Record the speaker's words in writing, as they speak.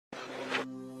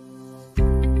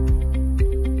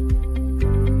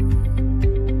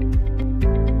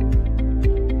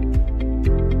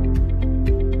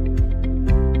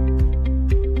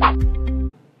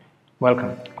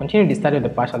Welcome. Continue the study of the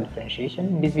partial differentiation.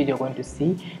 In this video, we're going to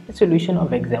see the solution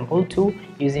of example 2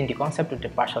 using the concept of the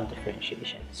partial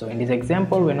differentiation. So in this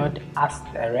example, we're not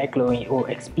asked directly or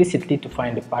explicitly to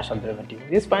find the partial derivative of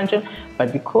this function,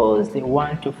 but because they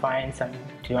want to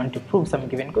prove some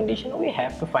given condition, we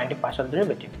have to find the partial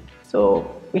derivative.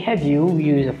 So we have we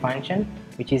use a function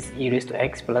which is e raised to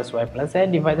x plus y plus z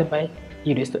divided by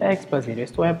e raised to x plus e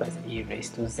raised to y plus e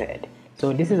raised to z.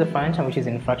 So this is a function which is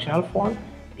in fractional form.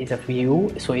 It's a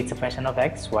u, so it's a function of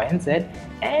x, y, and z,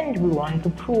 and we want to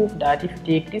prove that if you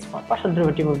take this partial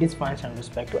derivative of this function with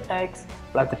respect to x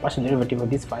plus the partial derivative of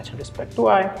this function with respect to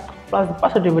y plus the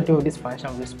partial derivative of this function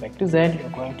with respect to z, you're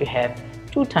going to have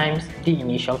 2 times the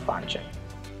initial function.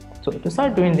 So to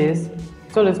start doing this,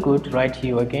 so let's go to write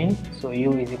u again. So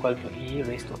u is equal to e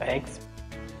raised to x .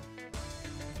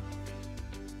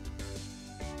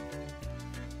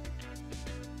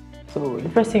 So the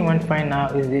first thing I want to find now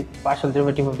is the partial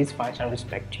derivative of this function with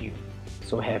respect to u.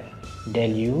 So we have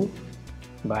del u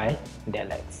by del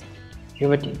x.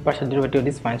 Partial derivative of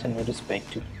this function with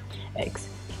respect to x.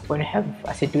 When you have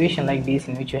a situation like this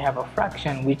in which you have a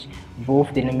fraction which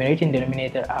both the numerator and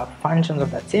denominator are functions of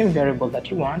that same variable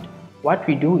that you want, what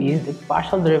we do is the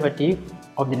partial derivative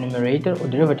of the numerator or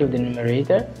derivative of the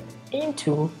numerator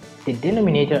into the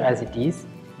denominator as it is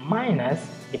minus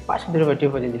the partial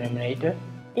derivative of the denominator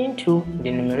into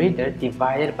the numerator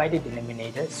divided by the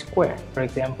denominator square. For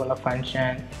example, a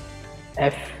function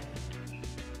f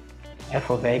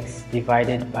of x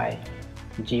divided by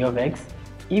g of x.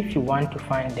 If you want to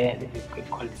find we could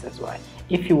call this as y.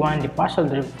 If you want the partial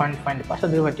find the partial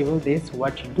derivative of this,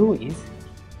 what you do is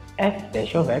f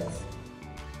dash of x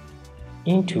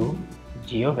into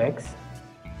g of x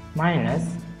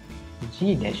minus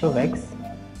g dash of x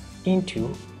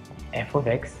into f of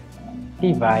x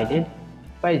divided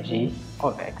by g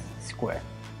of x squared.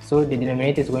 So the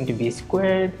denominator is going to be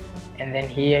squared, and then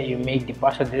here you make the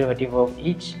partial derivative of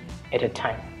each at a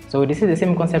time. So this is the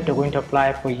same concept we're going to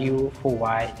apply for u, for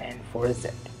y, and for z.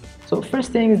 So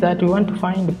first thing is that we want to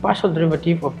find the partial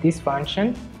derivative of this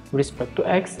function with respect to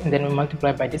x, and then we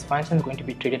multiply by this function is going to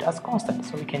be treated as constant.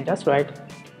 So we can just write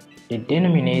the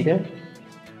denominator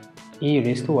e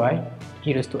raised to y,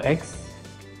 e raised to x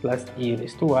plus e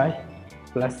raised to y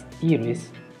plus e raised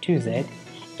to z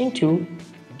into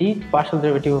the partial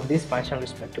derivative of this function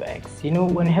with respect to x. You know,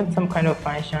 when you have some kind of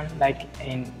function like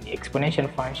an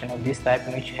exponential function of this type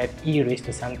in which you have e raised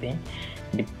to something,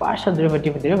 the partial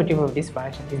derivative of this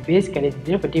function is basically the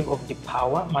derivative of the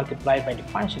power multiplied by the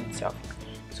function itself.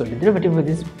 So the derivative of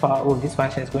this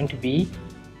function is going to be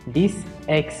this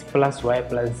x plus y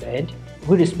plus z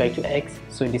with respect to x.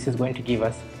 So this is going to give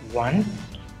us 1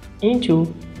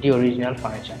 into the original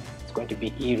function. It's going to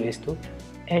be e raised to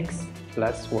x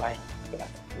plus y plus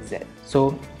z.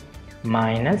 So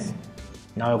minus,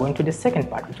 now we're going to the second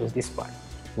part, which was this part.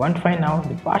 We want to find now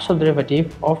the partial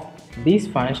derivative of this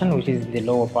function, which is the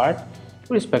lower part,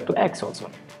 with respect to x also.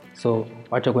 So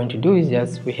what we're going to do is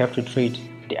just we have to treat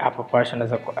the upper portion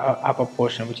as upper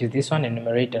portion, which is this one, the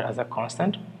numerator, as a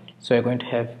constant. So we're going to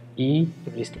have e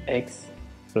raised to x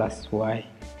plus y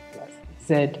plus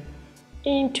z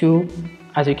into,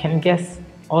 as you can guess,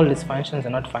 all these functions are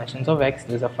not functions of x.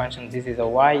 These are functions, this is a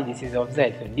y, this is of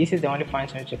z. So this is the only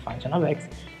function which is a function of x.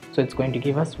 So it's going to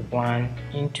give us 1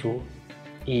 into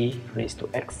e raised to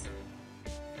x.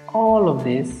 All of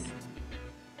this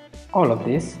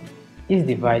is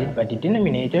divided by the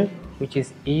denominator, which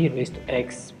is e raised to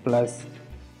x plus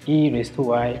e raised to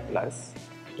y plus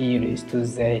e raised to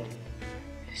z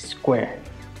square.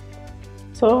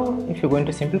 So if you're going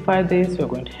to simplify this, we're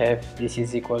going to have this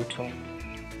is equal to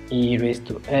e raised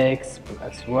to x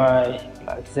plus y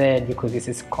plus z, because this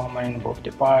is common in both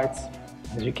the parts,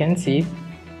 as you can see,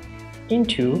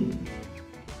 into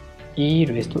e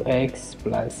raised to x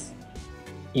plus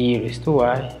e raised to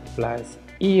y plus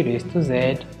e raised to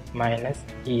z minus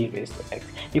e raised to x.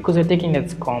 Because we're taking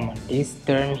that's common, this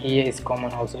term here is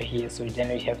common also here, so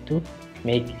then we have to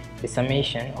make the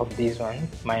summation of this one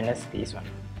minus this one,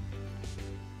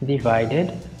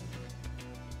 divided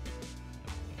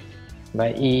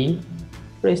by e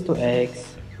raised to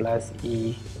x plus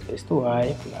e raised to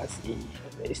y plus e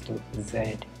raised to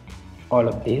z, all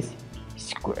of this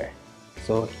square.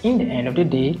 So in the end of the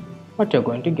day, what you're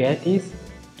going to get is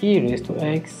e raised to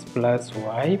x plus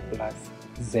y plus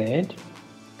z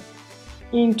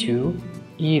into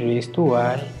e raised to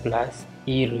y plus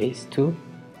e raised to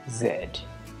z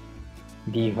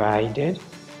divided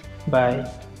by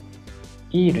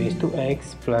e raised to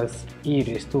x plus e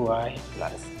raised to y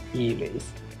plus e raised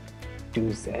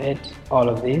to z, all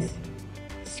of this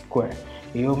square.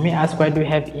 You may ask, why do we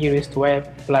have e raised to y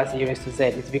plus e raised to z?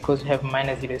 It's because we have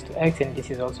minus e raised to x, and this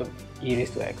is also e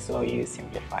raised to x, so you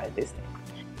simplify this thing.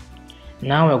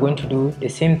 Now we're going to do the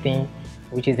same thing,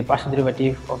 which is the partial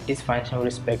derivative of this function with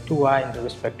respect to y and with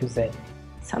respect to z.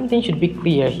 Something should be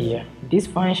clear here. These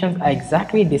functions are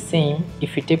exactly the same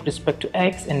if we take respect to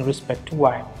x and respect to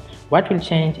y. What will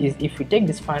change is if we take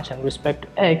this function with respect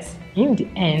to x, in the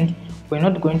end we're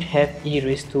not going to have e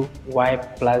raised to y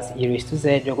plus e raised to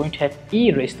z, we're going to have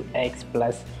e raised to x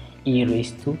plus e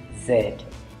raised to z,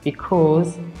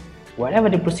 because whatever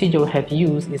the procedure we have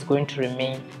used is going to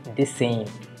remain the same.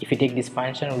 If you take this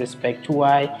function with respect to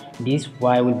y, this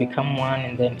y will become 1,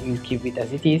 and then you keep it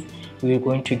as it is. We are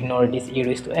going to ignore this e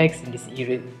raised to x and this e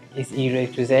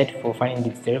raised to z for finding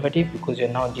this derivative, because you're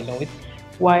now dealing with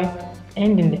y,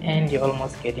 and in the end you're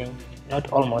almost getting,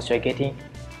 not almost, you're getting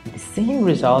the same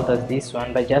result as this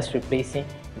one by just replacing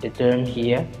the term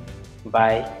here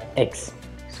by x.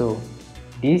 So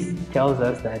this tells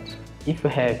us that if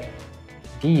we have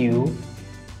du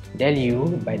del u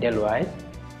by del y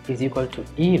is equal to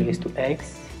e raised to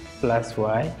x plus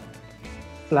y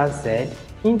plus z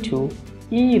into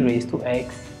e raised to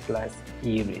x plus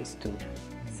e raised to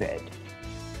z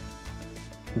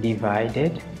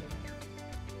divided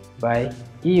by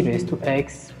e raised to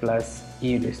x plus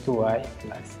e raised to y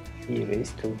plus e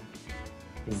raised to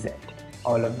z,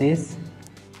 all of this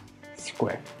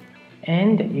square.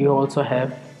 And you also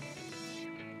have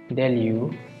del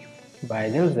u by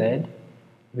del z,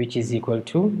 which is equal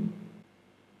to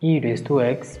e raised to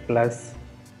x plus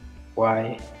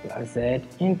y plus z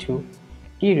into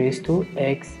e raised to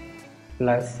x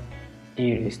plus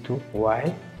e raised to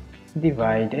y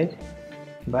divided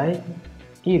by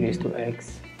e raised to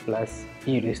x plus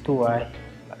e raised to y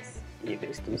plus e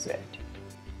raised to z,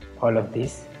 all of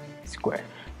this square.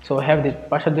 So I have the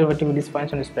partial derivative of this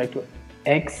function with respect to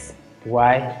x,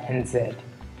 y and z.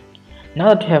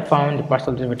 Now that we have found the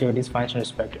partial derivative of this function with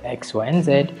respect to x, y and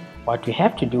z, what we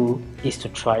have to do is to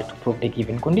try to prove the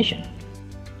given condition.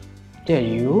 Del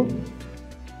u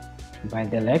by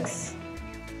del x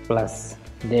plus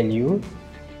del u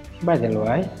by del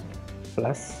y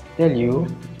plus del u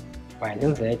by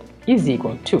del z is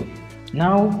equal to.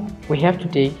 Now we have to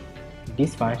take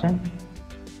this function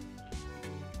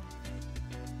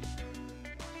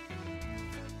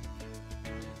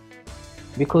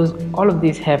because all of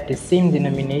these have the same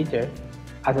denominator.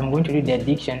 As I'm going to do the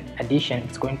addition,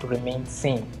 it's going to remain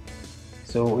same.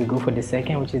 So we go for the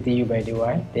second, which is du by dy,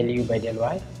 del u by del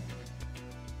y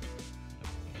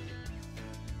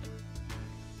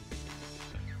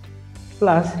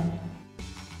plus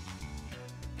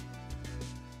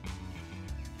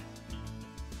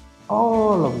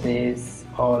all of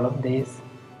this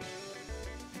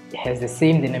has the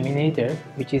same denominator,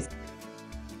 which is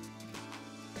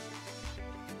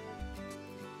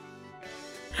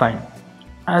fine.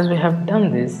 As we have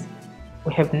done this,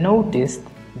 we have noticed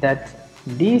that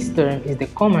this term is the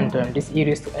common term. This e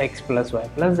raised to x plus y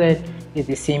plus z is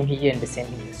the same here and the same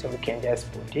here, so we can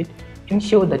just put it and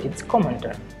show that it's common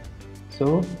term.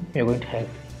 So we're going to have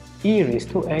e raised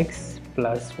to x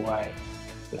plus y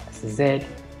plus z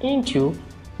into,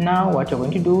 now what you're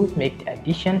going to do is make the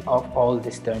addition of all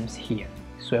these terms here.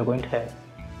 So we're going to have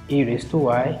e raised to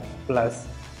y plus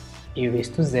e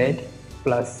raised to z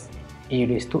plus e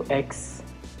raised to x,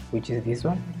 which is this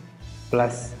one,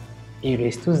 plus e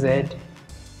raised to z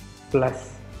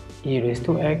plus e raised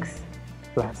to x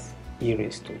plus e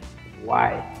raised to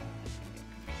y.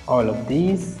 All of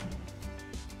these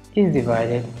is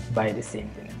divided by the same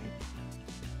denominator.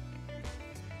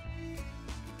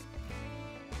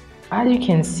 As you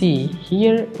can see,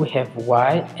 here we have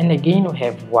y and again we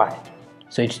have y,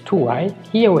 so it's 2y.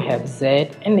 Here we have z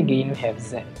and again we have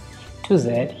z.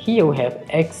 2z, here we have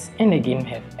x and again we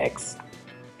have x,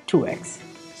 2x.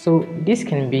 So this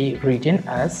can be written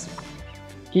as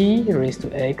e raised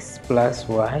to x plus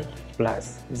y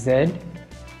plus z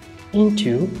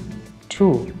into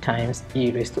 2 times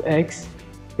e raised to x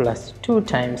plus 2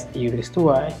 times e raised to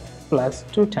y plus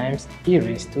 2 times e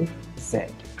raised to z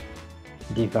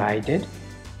divided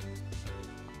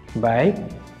by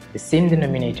the same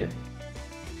denominator.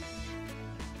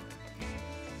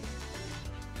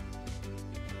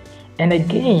 And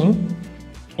again,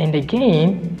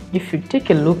 if you take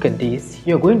a look at this,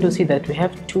 you're going to see that we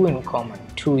have 2 in common.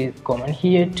 2 is common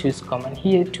here, 2 is common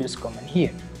here, 2 is common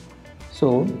here.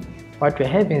 So what we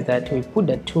have is that we put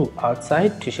the 2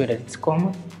 outside to show that it's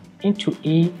common into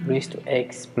e raised to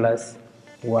x plus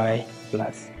y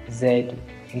plus z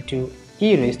into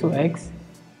e raised to x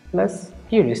plus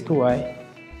e raised to y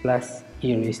plus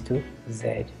e raised to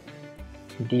z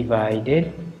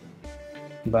divided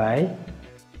by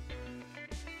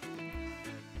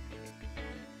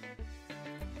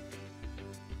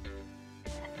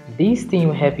this thing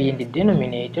we have here in the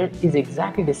denominator is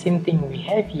exactly the same thing we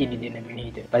have here in the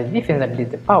denominator, but the difference is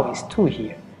that the power is 2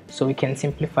 here. So we can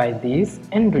simplify this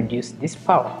and reduce this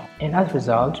power, and as a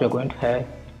result we are going to have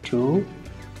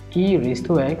 2e raised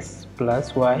to x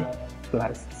plus y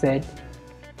plus z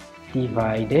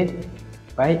divided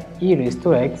by e raised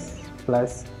to x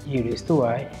plus e raised to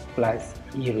y plus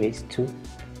e raised to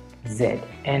z.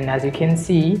 And as you can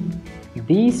see,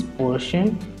 this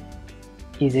portion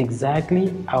is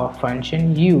exactly our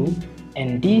function u,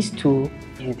 and these 2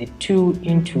 is the 2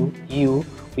 into u,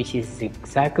 which is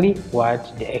exactly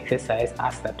what the exercise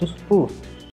asked us to prove.